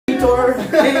creator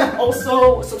and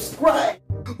also subscribe.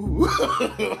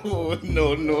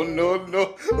 No.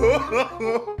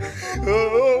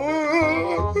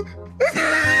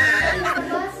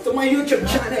 To my YouTube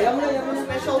channel,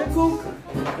 special cook.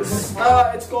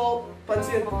 It's called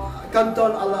Pancit,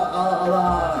 Canton ala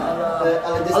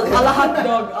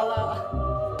Hotdog ala.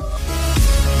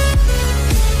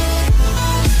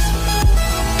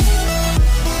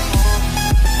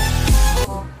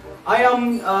 I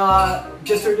am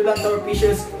Jester Dulantar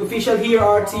official here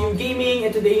RTU Gaming,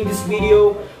 and today in this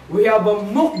video we have a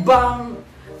mukbang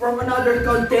from another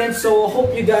content. So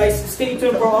hope you guys stay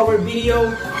tuned for our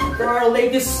video, for our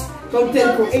latest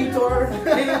content creator,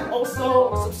 and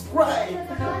also subscribe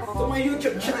to my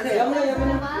YouTube channel.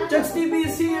 Judge TV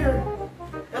is here.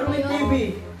 Erwin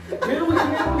TV. Meron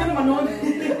ka naman nun.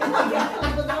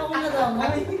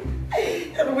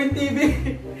 Erwin TV.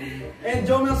 And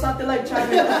Jomel Satellite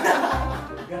Channel.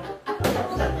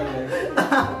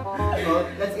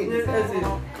 That's it.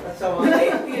 Today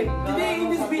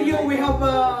in this video we have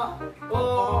our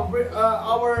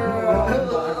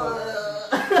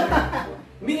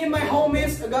me and my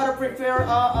homies gotta prepare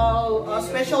a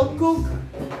special cook.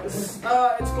 It's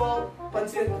called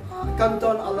Pancit,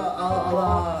 Canton ala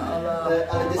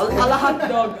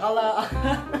Hotdog ala.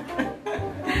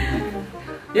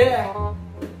 Yeah.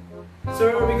 So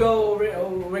here we go.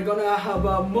 We're gonna have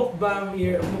a mukbang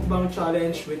here, a mukbang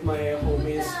challenge with my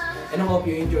homies, and I hope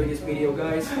you enjoy this video,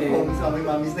 guys. And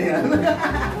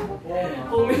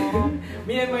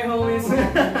me and my homies.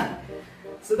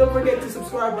 So don't forget to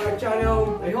subscribe to our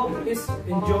channel. I hope you guys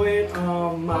enjoy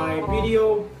my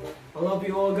video. I love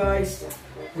you all, guys.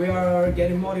 We are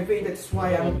getting motivated. That's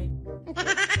why I'm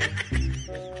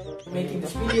making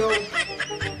this video.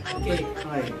 Okay.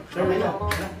 Hi. There we go.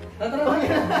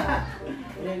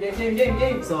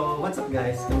 Game. So, what's up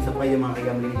guys? Kamusta pa yung mga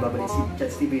kagambling babalik si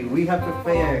Chats TV? We have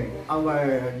prepared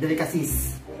our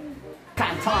delicacies.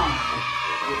 Canton!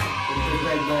 It's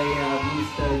prepared by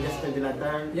Mr. Justin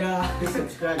Dilatar. Yeah. Please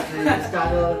subscribe to his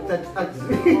channel.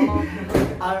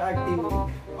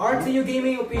 RTU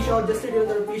Gaming Official, Justin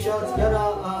Dilatar Official.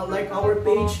 Gotta like our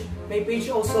page. My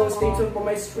page also. Stay tuned for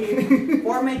my stream.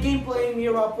 For my gameplay,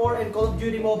 Mira 4 and Call of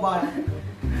Duty Mobile.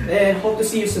 And hope to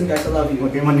see you soon, guys. I love you.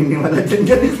 Huwag kayo maniniwala dyan,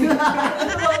 guys.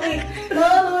 No.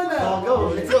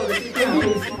 Go. Let's go. Let's eat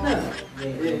na.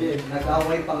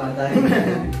 Nag-away pa nga tayo.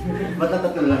 Bata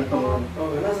tatlo lang ito.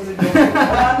 Oh, nasa si Joe.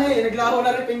 Wala na eh. Naglaho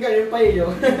na rin pinggan yung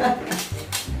payo.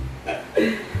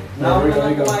 Nauna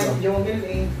lang kumain si Jomil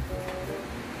eh.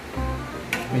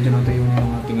 Medyo natuyo na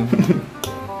yung ating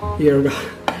here.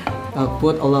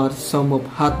 Put some of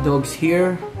hot dogs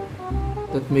here.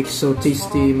 That makes so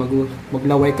tasty.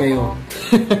 Maglaway kayo.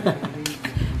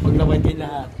 Maglaway kayo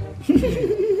lahat.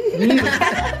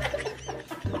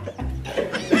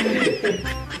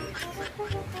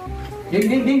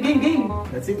 Game.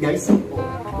 That's it, guys.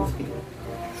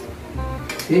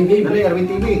 Game. Dali, Erwin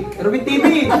TV. Erwin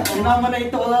TV! Ang naman na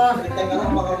ito la. Teka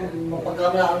lang, baka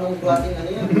mapagkamalaan ng klaseng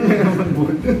ano yan.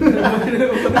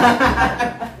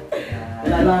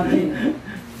 Lalaki.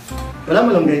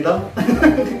 Wala malunggay ito?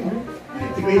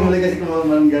 Si Kuya muli kasi kumuha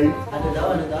malunggay. Ano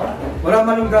daw? Wala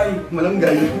malunggay.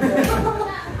 Malunggay.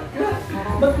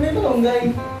 Ba't may malunggay?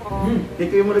 Si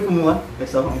Kuya muli kumuha.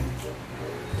 Kasi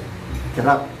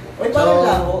sarap. Uy, parang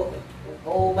labo.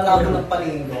 O malabo ng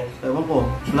paningin ko. Ewan po,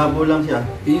 labo lang siya.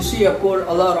 You see, I put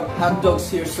a lot of hot dogs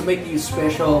here to make you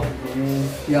special.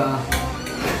 Yeah.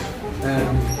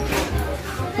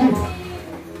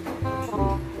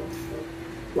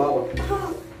 Wow.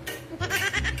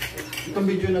 Itong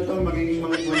video na to magiging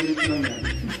mga 1 minute lang yan.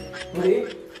 Hindi?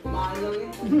 Mahal lang eh.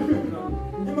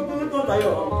 Hindi magpupunto tayo.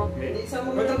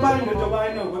 Magtrabahin nyo.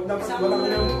 Wala ka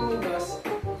ng gas.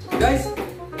 Guys,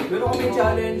 meron kami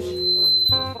challenge.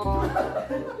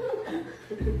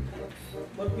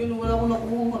 Ba't wala ko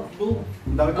nakuha?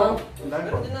 Ang dami po. Ang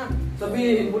dami po.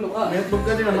 Sabihin, bulong ka. May hotdog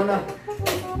ka din naman na.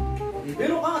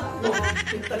 Pero ka!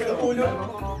 Talaga ulo.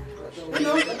 Ano?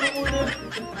 Talaga ulo.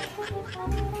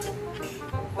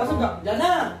 Pasok ka? Diyan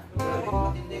na!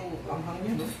 Matindi yung anghang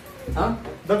niya. Ha?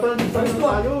 Dapat na dito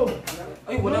tayo.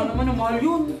 Ay, wala naman ang mahal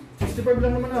yun. 65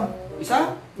 lang naman na.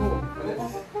 Isa? Oo.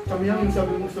 Sabi yan, yung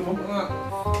sabi mo gusto mo.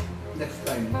 Next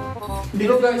time. Hindi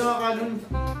ko guys nakakanon.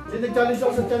 Hindi nag-challenge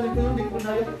ako sa channel ko yun. Hindi ko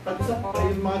naya. Tag-isa. Ay,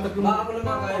 yung mga tatlong. Baka ko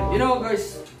naman kaya. You know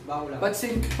guys, Bawal lang.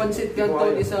 Pancit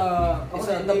Canton is the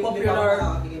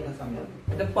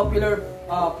popular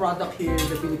product here in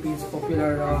the Philippines.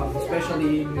 Popular,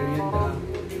 especially in merienda.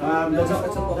 That's a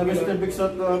Mr. Big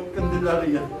Shot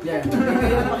Candelaria. Yeah.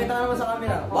 Pakita naman sa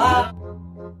camera. Wow!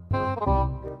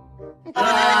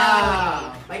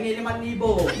 Pahingin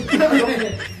 5,000.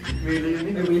 Mili yun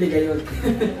eh. Namili kayo.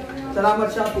 Salamat,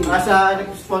 Shopee. Sa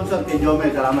nag-sponsor kay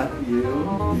Jomel, salamat. Yun,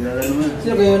 nilala naman.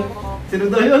 Sino ba yun? Sino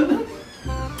daw yun?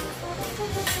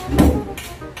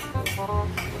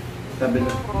 Sabi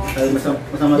na,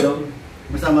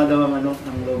 masama daw ang ano,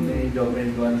 ang loob ni Jomel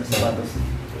doon sa sapatos.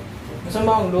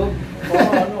 Masama ang loob.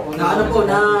 Na po,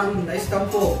 na-scam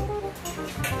po.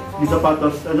 Yung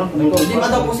sapatos, ano?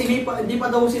 Hindi pa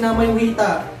daw sinama yung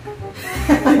hita.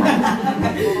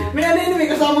 May ano yun, may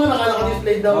kasama nga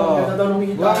nakalaka-display daw. Ganda daw nung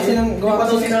hita. Hindi pa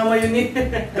daw sinama yun eh.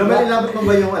 Jomel, ilabot mo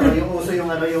ba yung ano, yung uso yung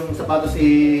ano, yung sapatos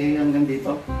hanggang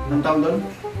dito? Anong tawag doon?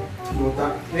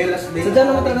 Buta. May last day. Sadya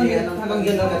naman hanggang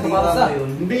dyan ang sapatos ah.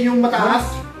 Hindi yung mataas,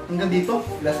 hanggang dito.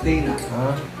 Last day na.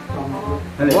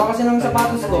 Gawa kasi ng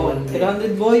sapatos ko,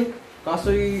 300 boy.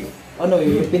 Kaso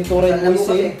yung pintura yung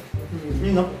buwisin.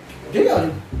 Yun no?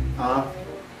 Diyan.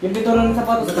 Yung pintura ng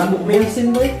sapatos ko,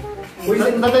 buwisin boy.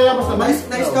 Natayapos naman?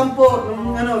 Na-scam po,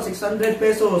 nung 600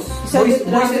 pesos.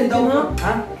 Buwisin daw mo.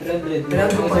 Ha? 300.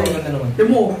 300 pa rin.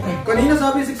 Timo, kanina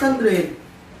sabi 600.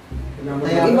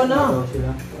 Iba na.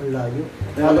 Ang layo.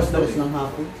 Alas-dalas ng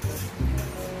hapon.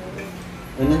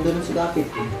 Ay, nandun si Kapit.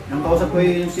 Ang kausap ko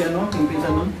yung si ano, yung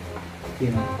pinsan nun?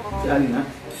 Sino? Si Alina.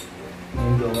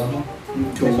 Yung jowa mo.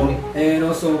 Yung chobo. And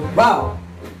also, wow!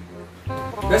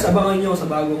 Guys, abangan nyo sa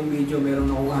bagong video. Meron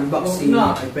akong unboxing,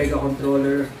 Pega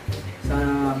controller.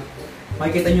 Sana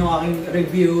makikita nyo ang aking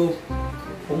review.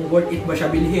 Kung worth it ba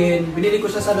siya bilhin. Binili ko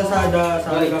siya sa Lazada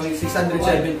sa halagang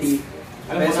 670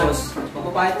 pesos.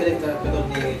 Magpapahit ka rin ka doon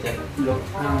ni Richard.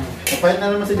 Kapahit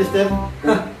na naman si Jester.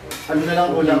 Ano na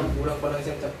lang ulang? Ulang pa lang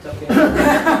isang chap-chap yan.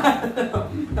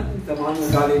 Tamahan mo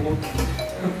gali mo.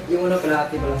 Yung una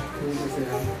kalahati pala.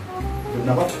 Doon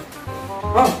na ko.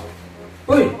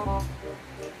 Uy!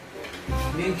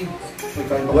 Hindi. May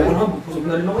kain pa Ako kayo? na, busog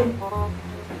na rin ako eh.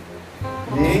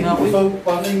 Hindi, gusto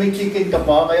paano may chicken ka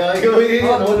pa, kaya yun eh.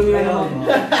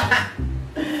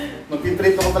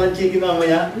 Magpiprito ka palang chicken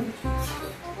mamaya.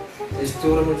 Sa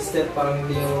istura mo step, parang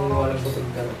hindi yung walang busog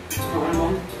ka.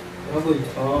 Ano? Magoy.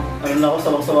 Oo, ano na ako,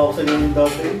 sawak-sawa ko sa ganyan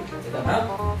dati. Ha?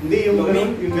 Hindi, yung gano'n,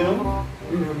 yung gano'n.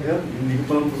 Ayan, hindi ko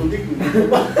palang busogig.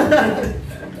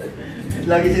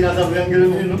 Lagi sinasabi ang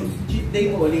gano'n yun, no? Cheat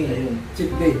day mo, uling ngayon.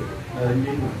 Cheat day.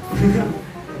 Hindi.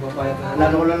 Magpapahit na.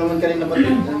 Lalo ko lang naman kanina ba?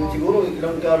 Siguro,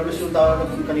 ilang karos yung tao na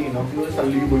kanina. Siguro,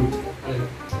 1,000 yun.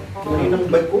 Kaninang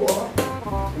bike ko,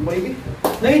 umaibig.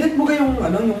 Naedit mo kayong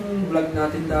yung vlog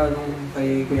natin nung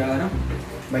kay Kuya Ana?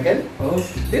 Michael? Oo.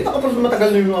 Dito ka pa matagal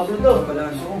na yung upload daw.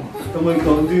 Pala, no. Kamay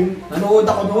ka, din. Nanood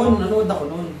ako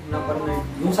noon.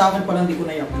 Yung sa akin pala hindi ko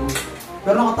na-upload.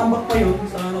 Pero nakatambak pa yun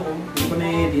sa hindi ko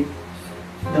na-edit.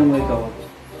 Kamay ka.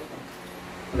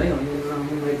 Wala yun lang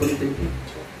yung may content eh.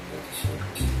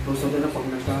 Gusto ko na pag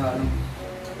nagka,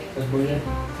 Sad boy na.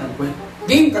 Sad boy.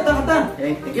 Game! Kata!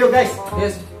 Okay, thank you guys!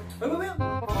 Yes.